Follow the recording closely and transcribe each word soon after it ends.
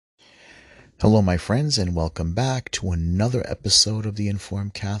Hello, my friends, and welcome back to another episode of The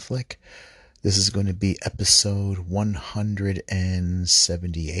Informed Catholic. This is going to be episode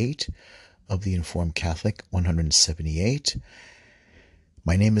 178 of The Informed Catholic, 178.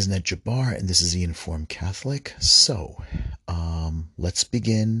 My name is Ned Jabbar, and this is The Informed Catholic. So, let's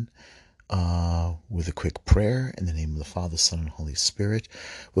begin with a quick prayer in the name of the Father, Son, and Holy Spirit.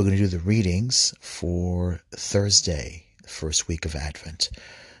 We're going to do the readings for Thursday, the first week of Advent.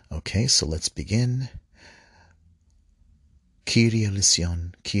 Okay, so let's begin. Kyrie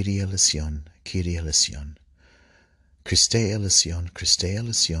eleison, Kyrie eleison, Kyrie eleison. Christe eleison, Christe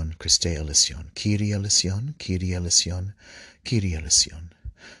eleison, Christe eleison. Kyrie eleison, Kyrie eleison, Kyrie eleison.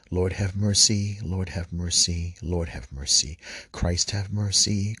 Lord have mercy, Lord have mercy, Lord have mercy. Christ have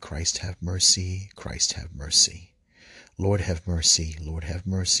mercy, Christ have mercy, Christ have mercy. Lord have mercy, Lord have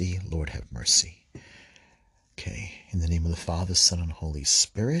mercy, Lord have mercy. Okay, in the name of the Father, Son, and Holy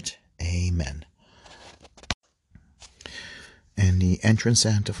Spirit, amen. And the entrance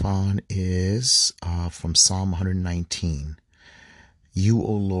antiphon is from Psalm 119. You,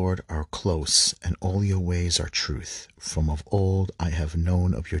 O Lord, are close, and all your ways are truth. From of old I have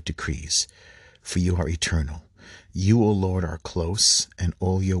known of your decrees, for you are eternal. You, O Lord, are close, and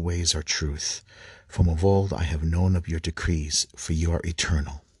all your ways are truth. From of old I have known of your decrees, for you are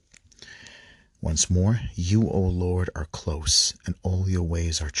eternal. Once more, you, O Lord, are close, and all your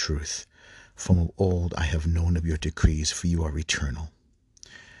ways are truth. From of old I have known of your decrees, for you are eternal.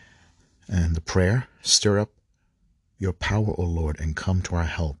 And the prayer, stir up your power, O Lord, and come to our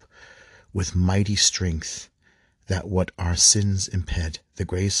help with mighty strength, that what our sins impede, the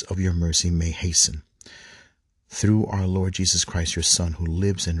grace of your mercy may hasten. Through our Lord Jesus Christ, your Son, who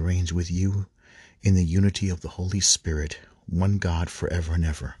lives and reigns with you in the unity of the Holy Spirit, one God, forever and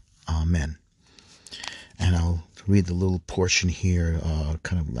ever. Amen. And I'll read the little portion here,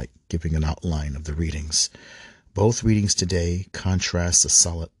 kind of like giving an outline of the readings. Both readings today contrast the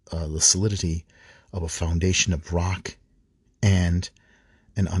solidity of a foundation of rock and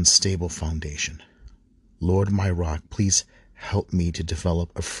an unstable foundation. Lord, my rock, please help me to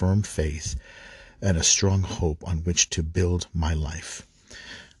develop a firm faith and a strong hope on which to build my life.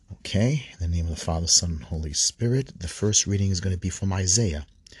 Okay, in the name of the Father, Son, and Holy Spirit. The first reading is going to be from Isaiah,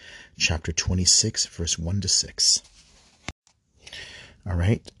 chapter 26, verse 1 to 6. All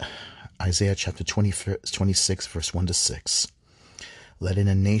right, Isaiah chapter 26, verse 1 to 6. Let in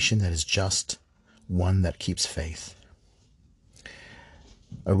a nation that is just, one that keeps faith.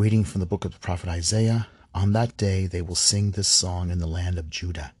 A reading from the book of the prophet Isaiah. On that day they will sing this song in the land of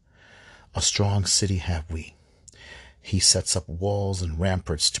Judah. A strong city have we. He sets up walls and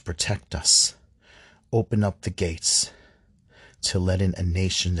ramparts to protect us. Open up the gates to let in a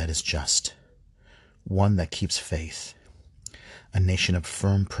nation that is just, one that keeps faith, a nation of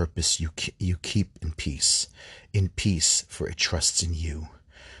firm purpose you keep in peace, for it trusts in you.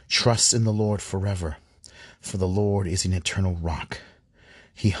 Trust in the Lord forever, for the Lord is an eternal rock.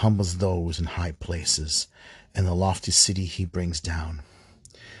 He humbles those in high places, and the lofty city he brings down.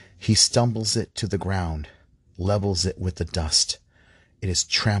 He stumbles it to the ground, levels it with the dust. It is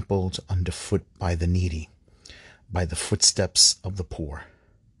trampled underfoot by the needy, by the footsteps of the poor.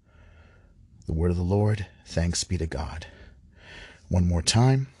 The word of the Lord, thanks be to God. One more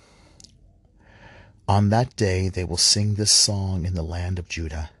time. On that day they will sing this song in the land of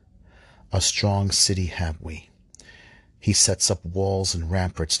Judah. A strong city have we. He sets up walls and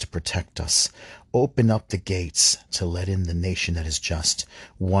ramparts to protect us. Open up the gates to let in the nation that is just,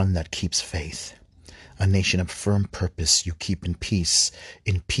 one that keeps faith. A nation of firm purpose you keep in peace,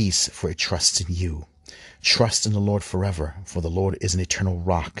 for it trusts in you. Trust in the Lord forever, for the Lord is an eternal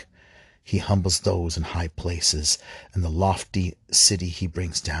rock. He humbles those in high places, and the lofty city he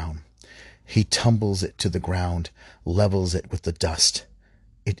brings down. He tumbles it to the ground, levels it with the dust.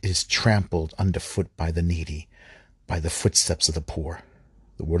 It is trampled underfoot by the needy, by the footsteps of the poor.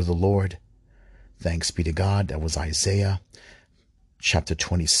 The word of the Lord, thanks be to God. That was Isaiah chapter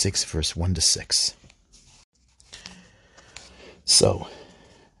 26, verse 1 to 6. So,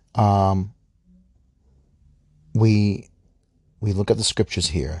 we look at the scriptures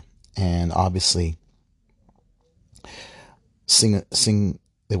here, and obviously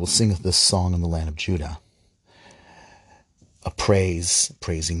they will sing this song in the land of Judah, a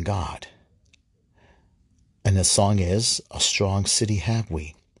praising God. And the song is, a strong city have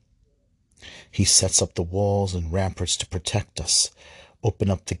we. He sets up the walls and ramparts to protect us.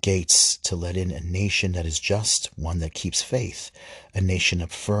 Open up the gates to let in a nation that is just, one that keeps faith, a nation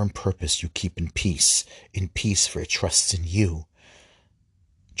of firm purpose you keep in peace, for it trusts in you.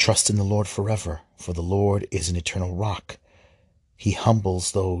 Trust in the Lord forever, for the Lord is an eternal rock. He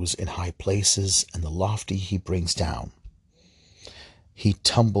humbles those in high places, and the lofty he brings down. He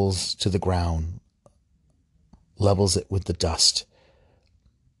tumbles to the ground, levels it with the dust.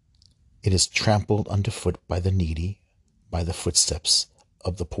 It is trampled underfoot by the needy, by the footsteps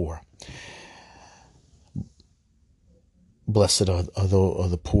of the poor. Blessed are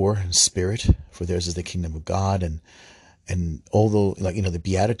the poor in spirit, for theirs is the kingdom of God. And although, the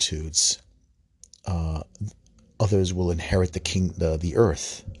Beatitudes, others will inherit the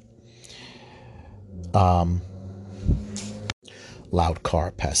earth. Loud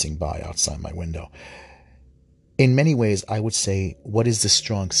car passing by outside my window. In many ways, I would say, what is the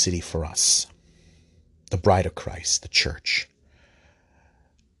strong city for us? The bride of Christ, the church.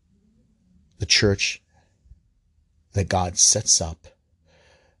 The church that God sets up,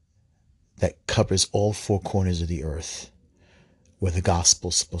 that covers all four corners of the earth, where the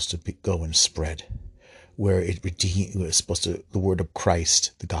gospel is supposed to go and spread, where the word of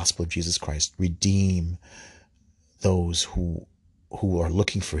Christ, the gospel of Jesus Christ, redeem those who are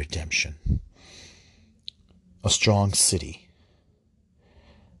looking for redemption. A strong city.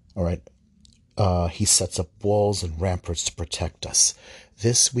 All right. He sets up walls and ramparts to protect us.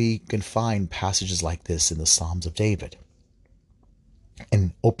 We can find passages like this in the Psalms of David.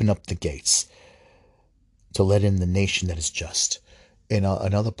 And open up the gates to let in the nation that is just. In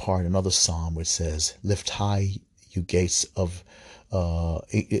another psalm, which says, "Lift high, you gates of,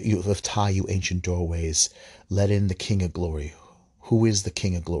 lift high, you ancient doorways. Let in the King of glory." Who is the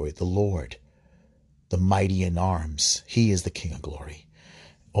King of glory? The Lord, the mighty in arms. He is the King of glory.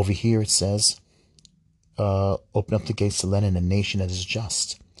 Over here it says, open up the gates to let in a nation that is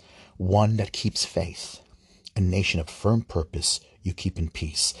just, one that keeps faith, a nation of firm purpose you keep in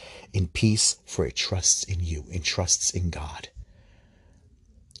peace, for it trusts in you, it trusts in God.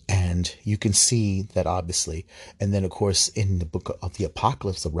 And you can see that obviously. And then, of course, in the book of the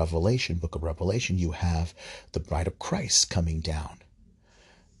Apocalypse, book of Revelation, you have the bride of Christ coming down.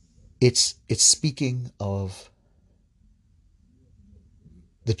 It's speaking of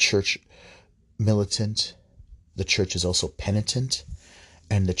the church militant, the church is also penitent,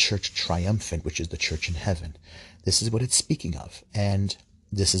 and the church triumphant, which is the church in heaven. This is what it's speaking of, and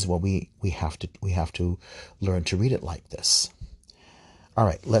this is what we have to learn to read it like this. All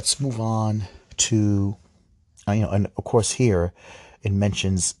right, let's move on to, and of course here it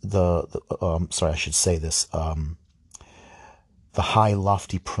mentions the high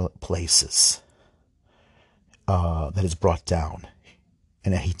lofty places that is brought down,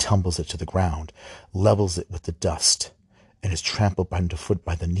 and then he tumbles it to the ground, levels it with the dust, and is trampled underfoot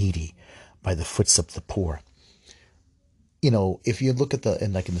by the needy, by the footsteps of the poor. If you look at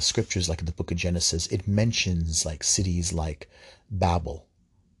in the scriptures, like in the book of Genesis, it mentions like cities like Babel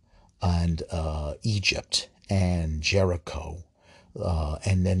and Egypt and Jericho,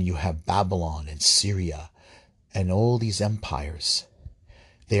 and then you have Babylon and Syria and all these empires.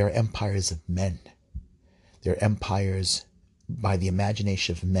 They are empires of men. They're empires by the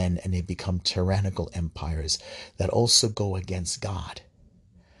imagination of men, and they become tyrannical empires that also go against God.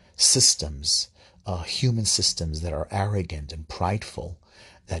 Systems, human systems that are arrogant and prideful,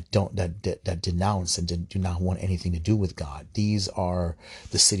 that denounce and do not want anything to do with God. These are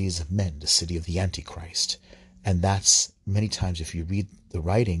the cities of men, the city of the Antichrist. And that's many times, if you read the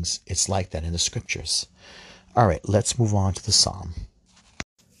writings, it's like that in the scriptures. All right, let's move on to the psalm.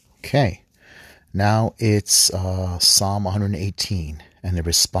 Okay, now it's Psalm 118, and the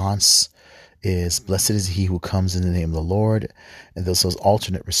response is, "Blessed is he who comes in the name of the Lord." And there's this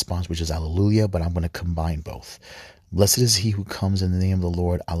alternate response, which is Alleluia, but I'm going to combine both. "Blessed is he who comes in the name of the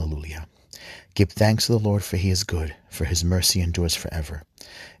Lord. Alleluia. Give thanks to the Lord, for he is good, for his mercy endures forever.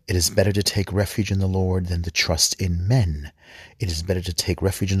 It is better to take refuge in the Lord than to trust in men. It is better to take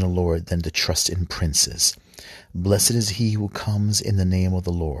refuge in the Lord than to trust in princes. Blessed is he who comes in the name of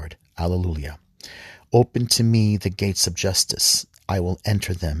the Lord. Alleluia. Open to me the gates of justice. I will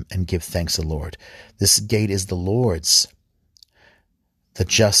enter them and give thanks to the Lord. This gate is the Lord's. The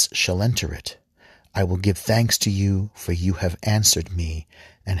just shall enter it. I will give thanks to you, for you have answered me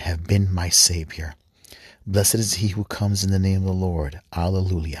and have been my Savior. Blessed is he who comes in the name of the Lord.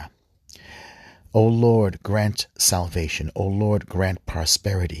 Alleluia. O Lord, grant salvation. O Lord, grant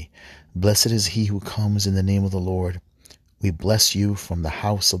prosperity. Blessed is he who comes in the name of the Lord. We bless you from the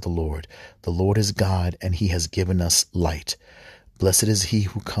house of the Lord. The Lord is God, and he has given us light. Blessed is he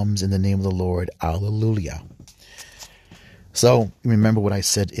who comes in the name of the Lord. Alleluia. So remember what I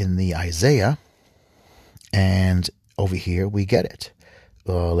said in the Isaiah, and over here we get it.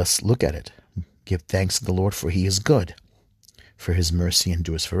 Let's look at it. Give thanks to the Lord, for he is good, for his mercy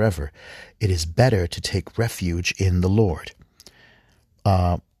endures forever. It is better to take refuge in the Lord.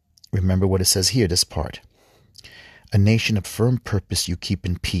 Remember what it says here, this part. A nation of firm purpose you keep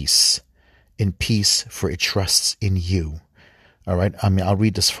in peace, for it trusts in you. All right, I'll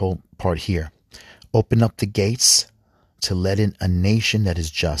read this whole part here. Open up the gates to let in a nation that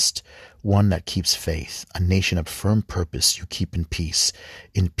is just, one that keeps faith, a nation of firm purpose you keep in peace,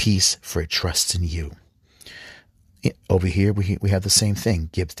 for it trusts in you. Over here, we have the same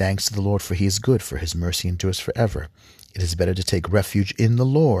thing. Give thanks to the Lord, for he is good, for his mercy endures forever. It is better to take refuge in the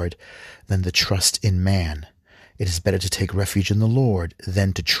Lord than to trust in man. It is better to take refuge in the Lord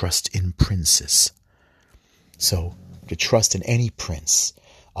than to trust in princes. So, to trust in any prince,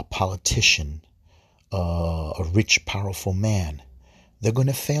 a politician, a rich, powerful man, they're going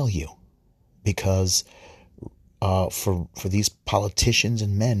to fail you, because for these politicians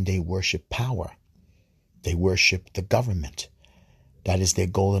and men, they worship power. They worship the government. That is their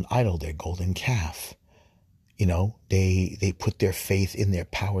golden idol, their golden calf. You know, they put their faith in their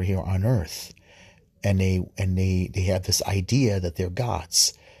power here on earth, and they have this idea that they're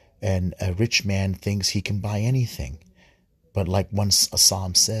gods. And a rich man thinks he can buy anything. But like once a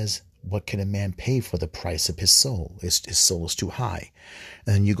psalm says, what can a man pay for the price of his soul? His soul is too high.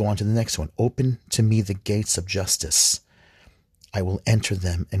 And then you go on to the next one. Open to me the gates of justice. I will enter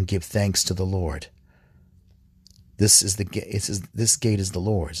them and give thanks to the Lord. This gate is the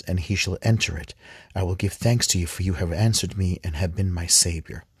Lord's, and he shall enter it. I will give thanks to you, for you have answered me and have been my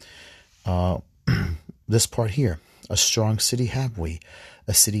Savior. This part here, a strong city have we.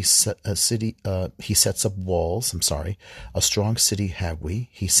 He sets up walls. A strong city have we.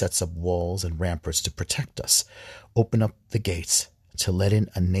 He sets up walls and ramparts to protect us. Open up the gates to let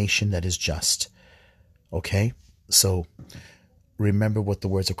in a nation that is just. Okay? So remember what the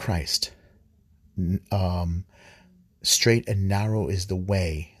words of Christ. Straight and narrow is the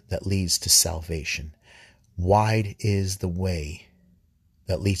way that leads to salvation. Wide is the way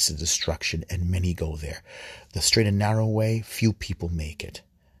that leads to destruction, and many go there. The straight and narrow way, few people make it.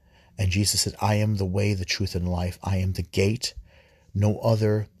 And Jesus said, I am the way, the truth, and life. I am the gate. No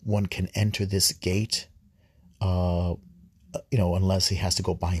other one can enter this gate, unless he has to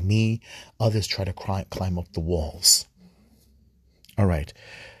go by me. Others try to climb up the walls. All right.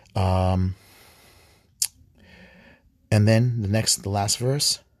 And then the last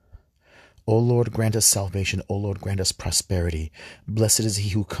verse. O Lord, grant us salvation. O Lord, grant us prosperity. Blessed is he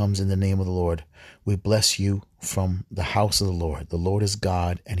who comes in the name of the Lord. We bless you from the house of the Lord. The Lord is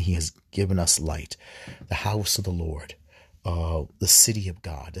God, and he has given us light. The house of the Lord, the city of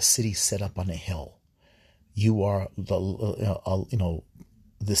God, the city set up on a hill. You are the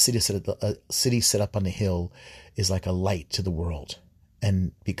city set up on the hill is like a light to the world.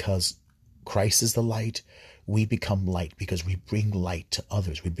 And because Christ is the light, we become light because we bring light to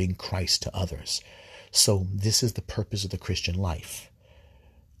others. We bring Christ to others. So this is the purpose of the Christian life.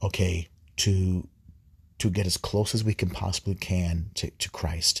 Okay, to get as close as we can possibly to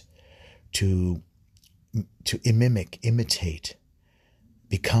Christ, to imitate,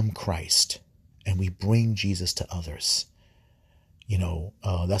 become Christ, and we bring Jesus to others.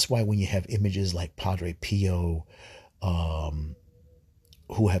 That's why when you have images like Padre Pio,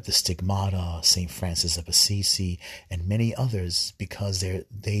 who have the stigmata, St. Francis of Assisi, and many others, because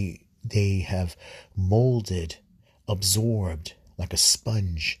they have molded, absorbed like a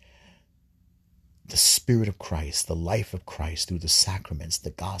sponge the Spirit of Christ, the life of Christ through the sacraments,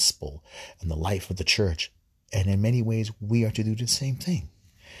 the gospel, and the life of the church. And in many ways, we are to do the same thing.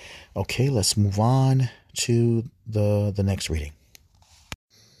 Okay, let's move on to the next reading.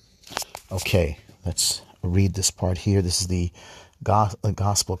 Okay, let's read this part here. This is the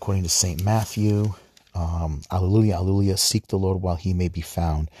Gospel according to St. Matthew. Alleluia, alleluia. Seek the Lord while he may be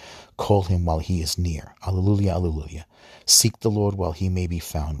found. Call him while he is near. Alleluia, alleluia. Seek the Lord while he may be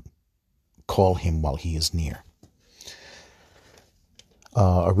found. Call him while he is near.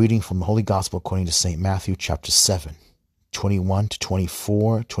 A reading from the Holy Gospel according to St. Matthew, chapter 7, 21 to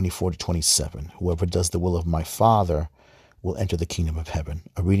 24, 24 to 27. Whoever does the will of my Father will enter the kingdom of heaven.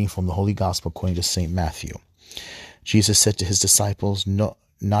 A reading from the Holy Gospel according to St. Matthew. Jesus said to his disciples, No,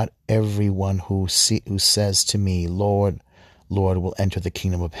 not everyone who says to me, Lord, Lord, will enter the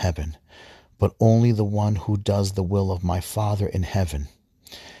kingdom of heaven, but only the one who does the will of my Father in heaven.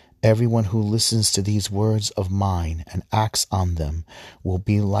 Everyone who listens to these words of mine and acts on them will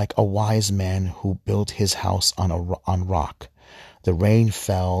be like a wise man who built his house on rock. The rain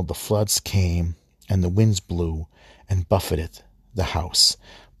fell, the floods came, and the winds blew and buffeted the house,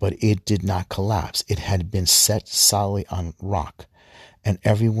 but it did not collapse. It had been set solidly on rock. And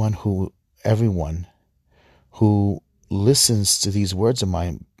everyone who listens to these words of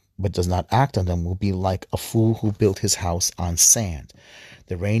mine but does not act on them will be like a fool who built his house on sand.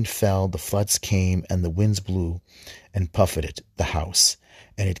 The rain fell, the floods came, and the winds blew and buffeted the house,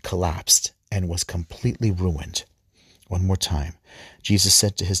 and it collapsed and was completely ruined. One more time. Jesus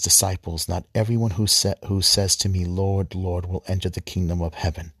said to his disciples, "Not everyone who says to me, 'Lord, Lord,' will enter the kingdom of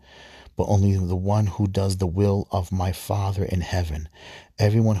heaven, but only the one who does the will of my Father in heaven.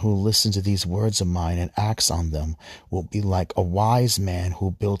 Everyone who listens to these words of mine and acts on them will be like a wise man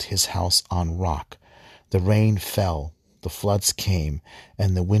who built his house on rock. The rain fell, the floods came,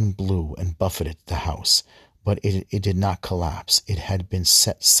 and the wind blew and buffeted the house, but it did not collapse. It had been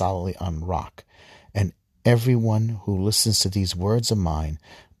set solidly on rock. And everyone who listens to these words of mine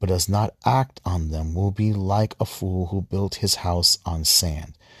but does not act on them will be like a fool who built his house on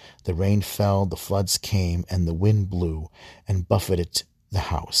sand. The rain fell, the floods came, and the wind blew and buffeted the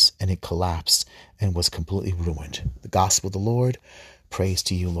house, and it collapsed and was completely ruined." The gospel of the Lord. Praise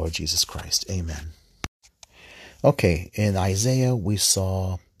to you, Lord Jesus Christ. Amen. Okay, in Isaiah, we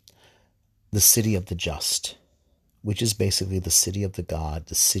saw the city of the just, which is basically the city of the God,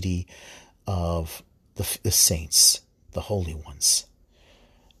 the city of the saints, the holy ones.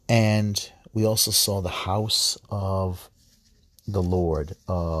 And we also saw the house of the Lord,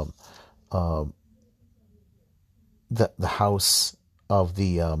 the house of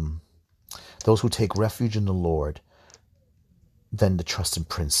the those who take refuge in the Lord, then the trust in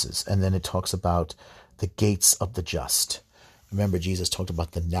princes. And then it talks about the gates of the just. Remember, Jesus talked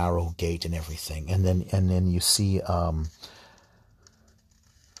about the narrow gate and everything. And then you see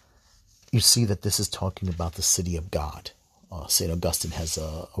that this is talking about the city of God. St. Augustine has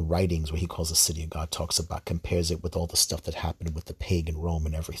a writings where he calls the city of God, compares it with all the stuff that happened with the pagan Rome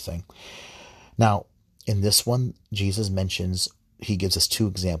and everything. Now, in this one, Jesus he gives us two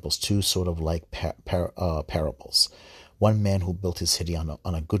examples, two sort of like parables. One man who built his city on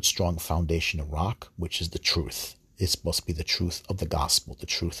a good, strong foundation of rock, which is the truth. It's supposed to be the truth of the gospel, the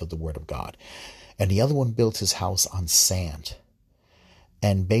truth of the word of God. And the other one built his house on sand.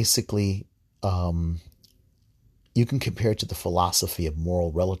 And basically, you can compare it to the philosophy of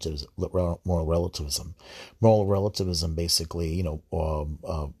moral relativism. Moral relativism basically,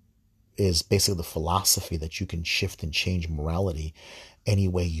 is basically the philosophy that you can shift and change morality any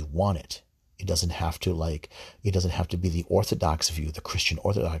way you want it. It doesn't have to be the orthodox view, the Christian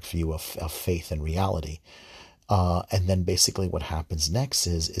orthodox view of faith and reality. And then basically what happens next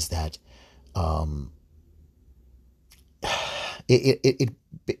is that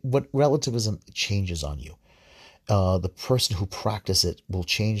what relativism changes on you. The person who practices it will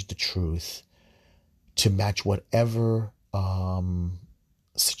change the truth to match whatever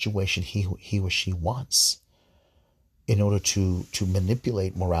situation he or she wants, in order to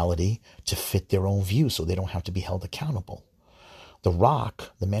manipulate morality to fit their own view, so they don't have to be held accountable. The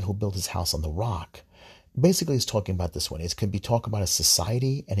rock, the man who built his house on the rock, basically is talking about this one. It can be talking about a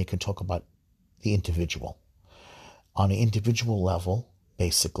society, and it can talk about the individual. On an individual level,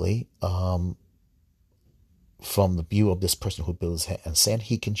 basically, from the view of this person who builds and sand,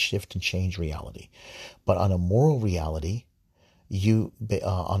 he can shift and change reality. But on a moral reality,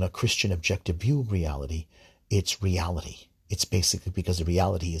 on a Christian objective view of reality, it's reality. It's basically because the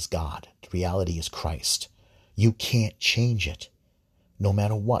reality is God. The reality is Christ. You can't change it. No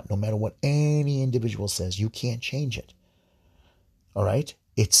matter what any individual says, you can't change it. All right?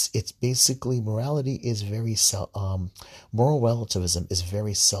 It's basically, morality is moral relativism is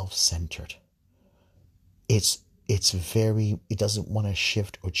very self-centered. It doesn't want to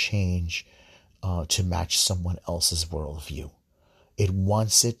shift or change to match someone else's worldview. It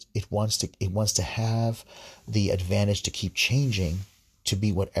wants to have the advantage to keep changing to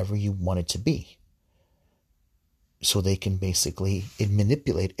be whatever you want it to be. So they can basically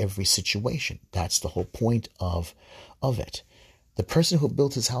manipulate every situation. That's the whole point of it. The person who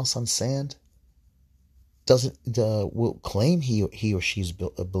built his house on sand will claim he or she is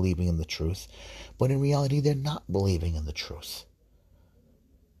believing in the truth, but in reality they're not believing in the truth,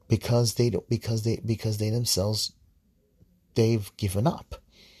 because they themselves, they've given up.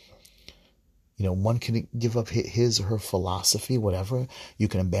 One can give up his or her philosophy, whatever. You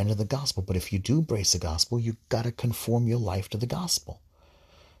can abandon the gospel, but if you do embrace the gospel, you got to conform your life to the gospel.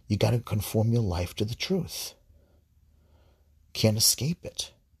 You got to conform your life to the truth. Can't escape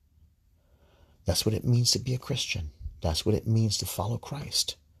it. That's what it means to be a Christian. That's what it means to follow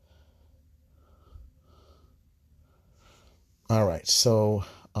Christ. All right, so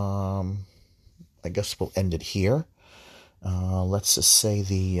I guess we'll end it here. Let's just say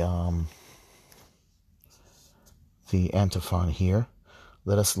the antiphon here.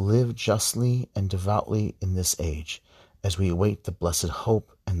 Let us live justly and devoutly in this age, as we await the blessed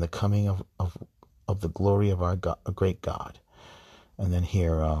hope and the coming of the glory of our God, a great God. And then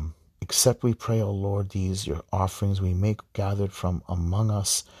here, except we pray, O Lord, these your offerings we make gathered from among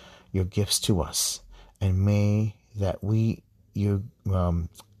us, your gifts to us, and may that we you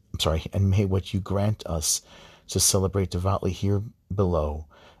and may what you grant us to celebrate devoutly here below,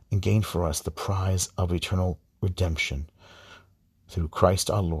 and gain for us the prize of eternal redemption through Christ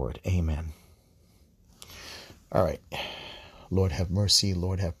our Lord. Amen. All right. Lord have mercy,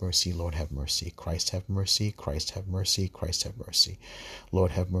 Lord have mercy, Lord have mercy. Christ have mercy, Christ have mercy, Christ have mercy.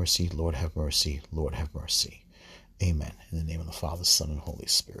 Lord have mercy, Lord have mercy, Lord have mercy. Amen. In the name of the Father, Son, and Holy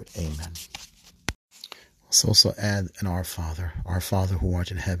Spirit. Amen. Let's also add an Our Father who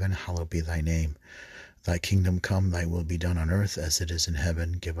art in heaven, hallowed be thy name. Thy kingdom come, thy will be done on earth as it is in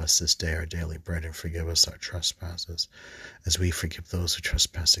heaven. Give us this day our daily bread, and forgive us our trespasses, as we forgive those who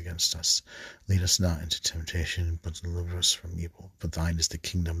trespass against us. Lead us not into temptation, but deliver us from evil. For thine is the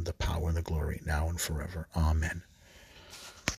kingdom, the power, and the glory, now and forever. Amen.